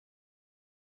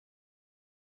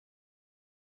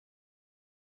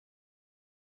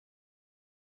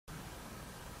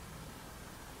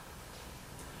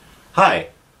Hi,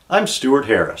 I'm Stuart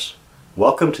Harris.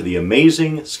 Welcome to the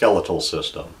amazing skeletal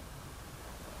system.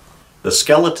 The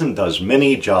skeleton does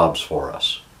many jobs for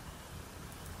us.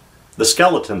 The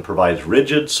skeleton provides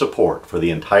rigid support for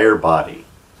the entire body.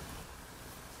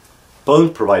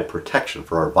 Bones provide protection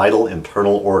for our vital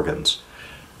internal organs.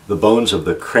 The bones of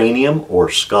the cranium or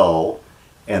skull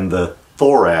and the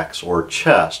thorax or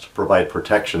chest provide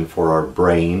protection for our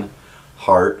brain,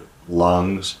 heart,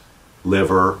 lungs,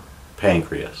 liver,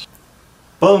 pancreas.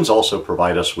 Bones also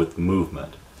provide us with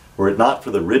movement. Were it not for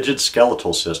the rigid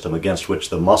skeletal system against which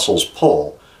the muscles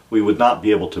pull, we would not be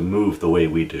able to move the way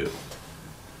we do.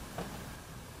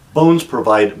 Bones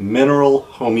provide mineral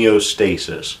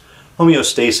homeostasis.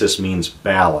 Homeostasis means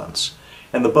balance,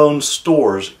 and the bone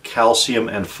stores calcium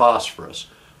and phosphorus.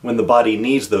 When the body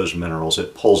needs those minerals,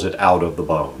 it pulls it out of the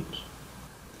bones.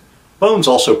 Bones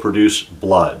also produce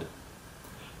blood.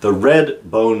 The red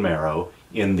bone marrow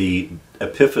in the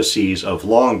epiphyses of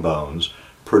long bones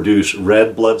produce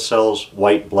red blood cells,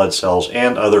 white blood cells,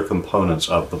 and other components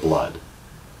of the blood.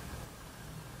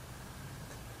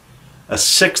 A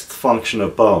sixth function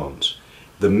of bones.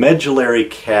 The medullary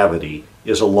cavity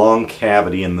is a long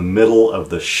cavity in the middle of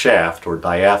the shaft or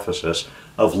diaphysis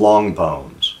of long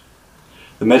bones.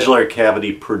 The medullary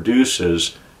cavity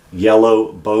produces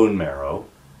yellow bone marrow,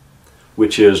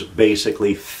 which is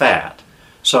basically fat.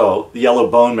 So the yellow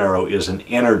bone marrow is an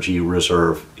energy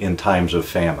reserve in times of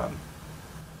famine.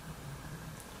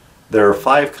 There are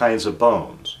 5 kinds of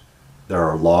bones. There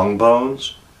are long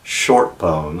bones, short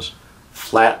bones,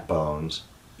 flat bones,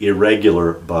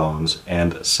 irregular bones,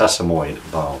 and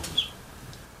sesamoid bones.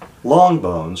 Long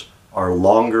bones are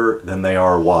longer than they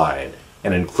are wide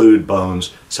and include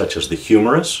bones such as the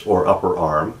humerus or upper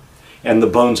arm and the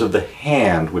bones of the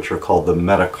hand, which are called the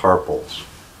metacarpals.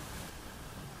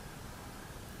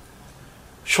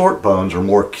 Short bones are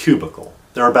more cubical.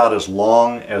 They're about as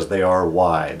long as they are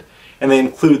wide, and they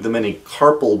include the many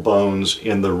carpal bones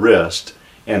in the wrist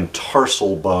and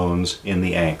tarsal bones in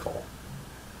the ankle.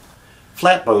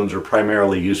 Flat bones are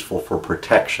primarily useful for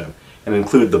protection and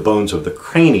include the bones of the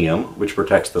cranium, which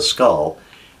protects the skull,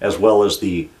 as well as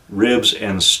the ribs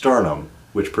and sternum,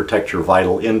 which protect your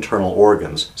vital internal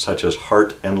organs, such as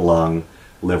heart and lung,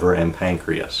 liver and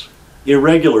pancreas.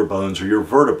 Irregular bones are your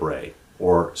vertebrae,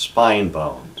 or spine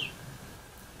bones.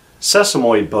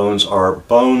 Sesamoid bones are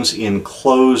bones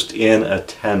enclosed in a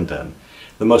tendon.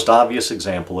 The most obvious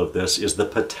example of this is the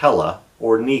patella,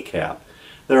 or kneecap.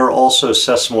 There are also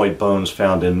sesamoid bones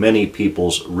found in many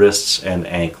people's wrists and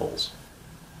ankles.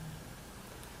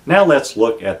 Now let's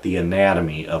look at the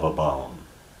anatomy of a bone.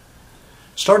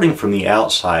 Starting from the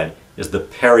outside is the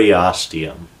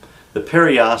periosteum. The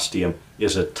periosteum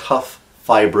is a tough,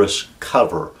 fibrous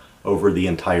cover over the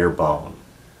entire bone.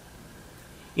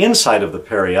 Inside of the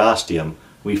periosteum,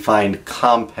 we find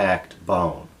compact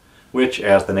bone, which,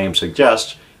 as the name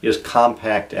suggests, is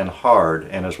compact and hard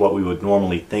and is what we would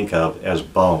normally think of as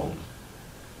bone.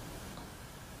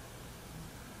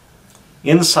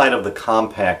 Inside of the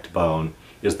compact bone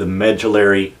is the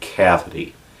medullary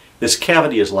cavity. This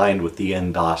cavity is lined with the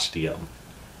endosteum.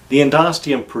 The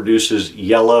endosteum produces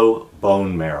yellow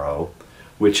bone marrow,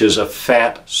 which is a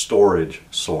fat storage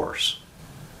source.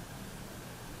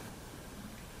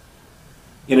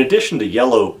 In addition to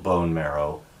yellow bone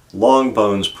marrow, long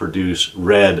bones produce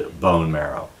red bone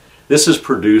marrow. This is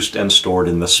produced and stored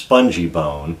in the spongy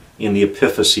bone in the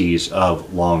epiphyses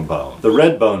of long bone. The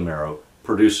red bone marrow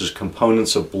produces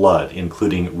components of blood,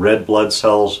 including red blood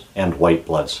cells and white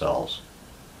blood cells.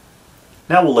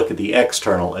 Now we'll look at the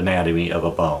external anatomy of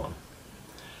a bone.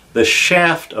 The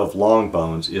shaft of long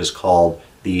bones is called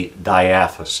the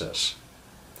diaphysis.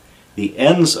 The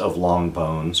ends of long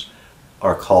bones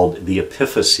are called the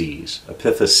epiphyses.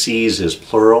 Epiphyses is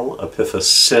plural,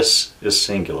 epiphysis is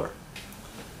singular.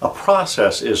 A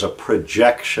process is a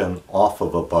projection off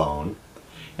of a bone,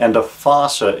 and a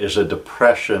fossa is a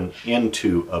depression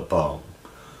into a bone.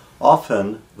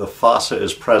 Often, the fossa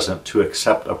is present to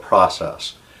accept a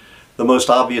process. The most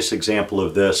obvious example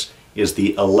of this is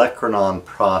the olecranon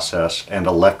process and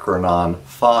olecranon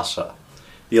fossa.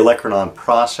 The olecranon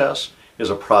process is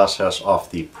a process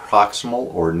off the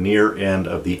proximal or near end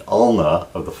of the ulna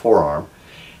of the forearm,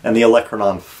 and the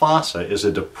olecranon fossa is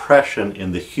a depression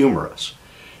in the humerus.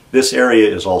 This area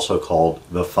is also called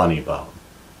the funny bone.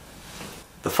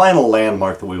 The final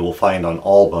landmark that we will find on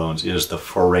all bones is the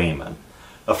foramen.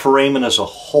 A foramen is a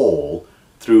hole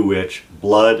through which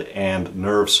blood and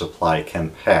nerve supply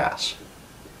can pass.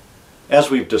 As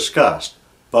we've discussed,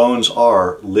 bones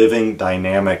are living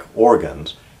dynamic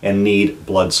organs and need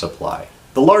blood supply.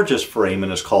 The largest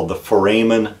foramen is called the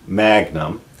foramen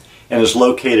magnum, and is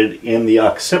located in the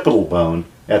occipital bone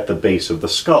at the base of the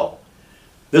skull.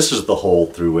 This is the hole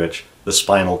through which the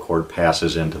spinal cord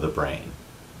passes into the brain.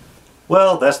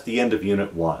 Well, that's the end of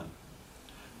Unit 1.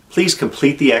 Please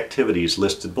complete the activities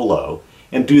listed below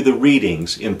and do the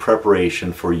readings in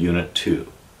preparation for Unit 2.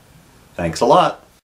 Thanks a lot.